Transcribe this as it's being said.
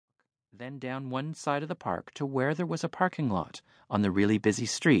then down one side of the park to where there was a parking lot on the really busy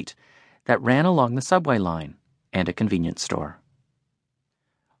street that ran along the subway line and a convenience store.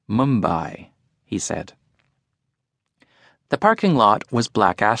 Mumbai, he said. The parking lot was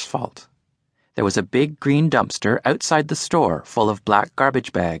black asphalt. There was a big green dumpster outside the store full of black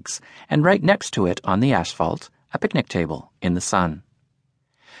garbage bags, and right next to it on the asphalt, a picnic table in the sun.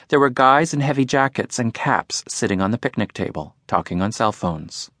 There were guys in heavy jackets and caps sitting on the picnic table, talking on cell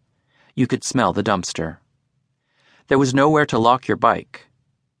phones. You could smell the dumpster. There was nowhere to lock your bike.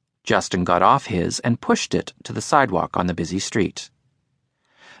 Justin got off his and pushed it to the sidewalk on the busy street.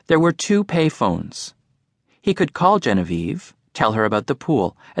 There were 2 payphones. He could call Genevieve, tell her about the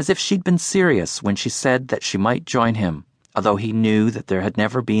pool, as if she'd been serious when she said that she might join him, although he knew that there had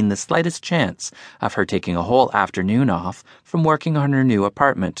never been the slightest chance of her taking a whole afternoon off from working on her new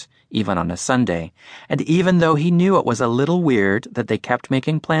apartment, even on a Sunday, and even though he knew it was a little weird that they kept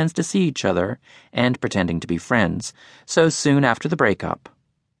making plans to see each other and pretending to be friends so soon after the breakup.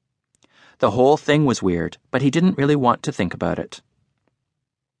 The whole thing was weird, but he didn't really want to think about it.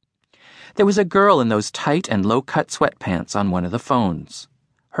 There was a girl in those tight and low-cut sweatpants on one of the phones.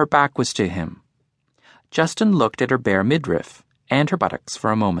 Her back was to him. Justin looked at her bare midriff and her buttocks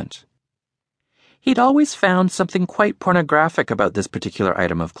for a moment. He'd always found something quite pornographic about this particular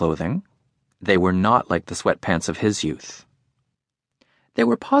item of clothing. They were not like the sweatpants of his youth. They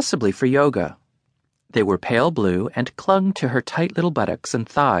were possibly for yoga. They were pale blue and clung to her tight little buttocks and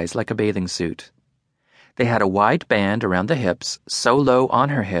thighs like a bathing suit. They had a wide band around the hips, so low on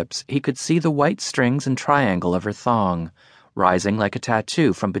her hips he could see the white strings and triangle of her thong, rising like a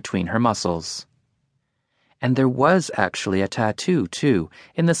tattoo from between her muscles. And there was actually a tattoo, too,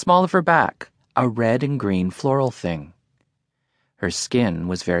 in the small of her back, a red and green floral thing. Her skin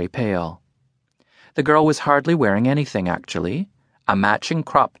was very pale. The girl was hardly wearing anything, actually. A matching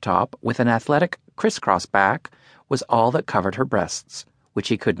crop top with an athletic crisscross back was all that covered her breasts, which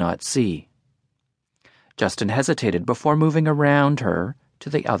he could not see. Justin hesitated before moving around her to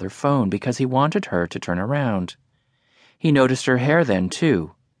the other phone because he wanted her to turn around. He noticed her hair then,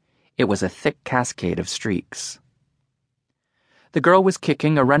 too. It was a thick cascade of streaks. The girl was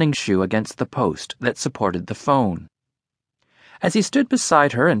kicking a running shoe against the post that supported the phone. As he stood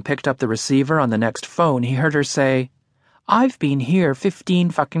beside her and picked up the receiver on the next phone, he heard her say, "I've been here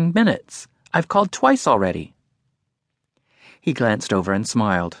 15 fucking minutes. I've called twice already." He glanced over and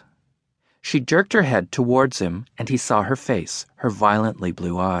smiled. She jerked her head towards him, and he saw her face, her violently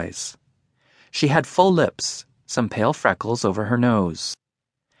blue eyes. She had full lips, some pale freckles over her nose,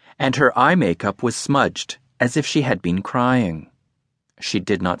 and her eye makeup was smudged, as if she had been crying. She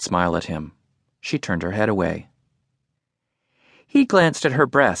did not smile at him. She turned her head away. He glanced at her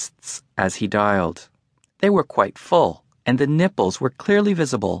breasts as he dialed. They were quite full, and the nipples were clearly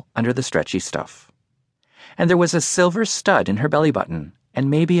visible under the stretchy stuff. And there was a silver stud in her belly button, and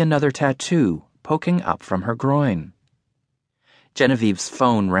maybe another tattoo poking up from her groin. Genevieve's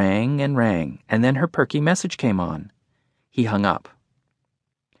phone rang, and then her perky message came on. He hung up.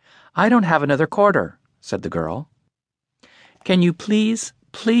 "I don't have another quarter," said the girl. "Can you please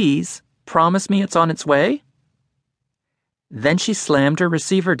promise me it's on its way?" Then she slammed her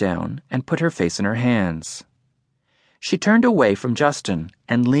receiver down and put her face in her hands. She turned away from Justin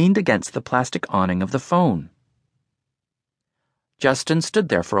and leaned against the plastic awning of the phone. Justin stood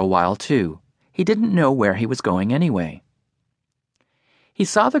there for a while, too. He didn't know where he was going anyway. He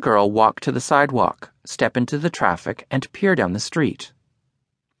saw the girl walk to the sidewalk, step into the traffic, and peer down the street.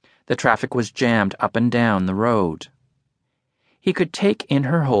 The traffic was jammed up and down the road. He could take in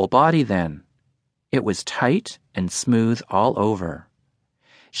her whole body then. It was tight and smooth all over.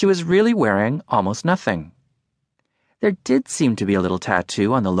 She was really wearing almost nothing. There did seem to be a little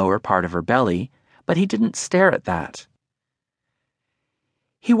tattoo on the lower part of her belly, but he didn't stare at that.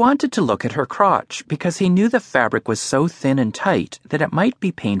 He wanted to look at her crotch because he knew the fabric was so thin and tight that it might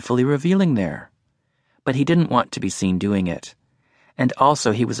be painfully revealing there. But he didn't want to be seen doing it. And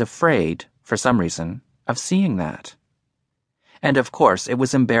also he was afraid, for some reason, of seeing that. And of course it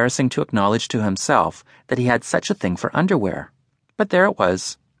was embarrassing to acknowledge to himself that he had such a thing for underwear. But there it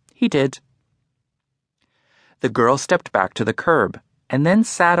was. He did. The girl stepped back to the curb and then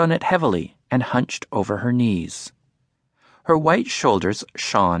sat on it heavily and hunched over her knees. Her white shoulders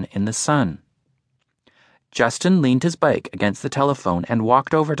shone in the sun. Justin leaned his bike against the telephone and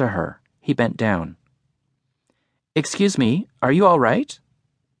walked over to her. He bent down. "Excuse me, are you all right?"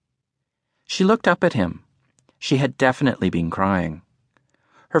 She looked up at him. She had definitely been crying.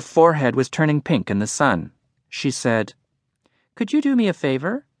 Her forehead was turning pink in the sun. She said, "Could you do me a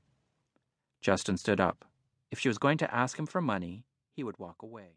favor?" Justin stood up. If she was going to ask him for money, he would walk away.